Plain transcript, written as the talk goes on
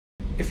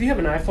If you have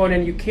an iPhone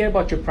and you care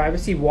about your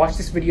privacy, watch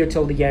this video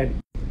till the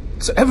end.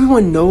 So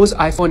everyone knows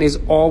iPhone is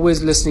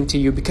always listening to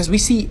you because we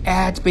see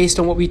ads based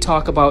on what we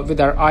talk about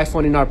with our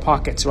iPhone in our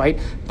pockets, right?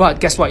 But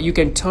guess what? You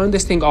can turn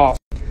this thing off.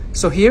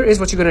 So here is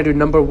what you're going to do.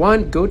 Number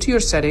one, go to your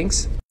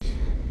settings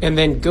and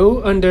then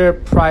go under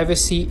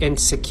privacy and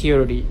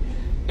security.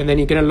 And then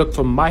you're going to look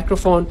for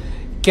microphone.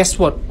 Guess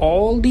what?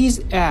 All these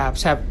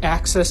apps have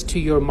access to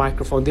your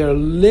microphone. They're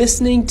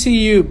listening to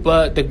you,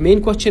 but the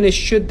main question is,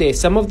 should they?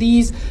 Some of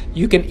these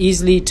you can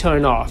easily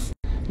turn off.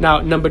 Now,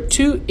 number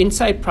two,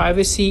 inside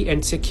privacy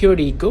and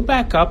security, go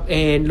back up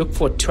and look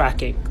for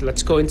tracking.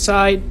 Let's go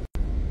inside.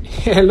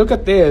 And look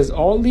at this.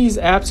 All these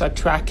apps are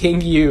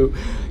tracking you.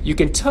 You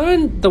can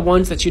turn the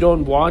ones that you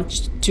don't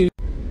want to.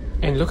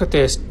 And look at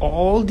this.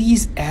 All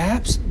these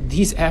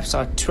apps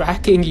are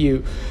tracking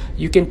you.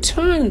 You can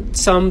turn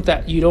some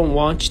that you don't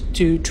want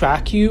to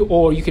track you,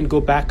 or you can go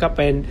back up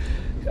and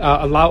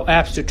allow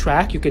apps to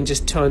track. You can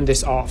just turn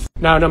this off.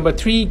 Now, number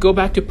three, go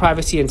back to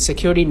privacy and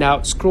security.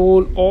 Now,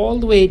 scroll all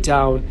the way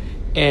down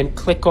and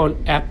click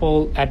on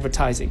Apple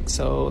advertising.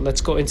 So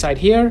let's go inside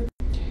here.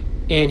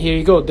 And here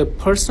you go. The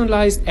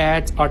personalized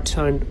ads are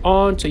turned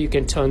on, so you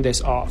can turn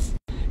this off.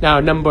 Now,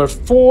 number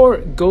four,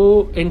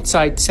 go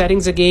inside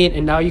settings again,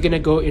 and now you're gonna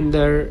go in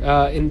there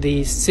in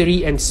the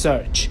Siri and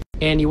search.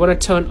 And you wanna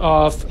turn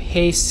off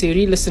Hey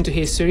Siri, listen to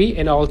Hey Siri,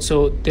 and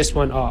also this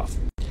one off.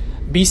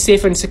 Be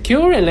safe and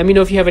secure, and let me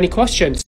know if you have any questions.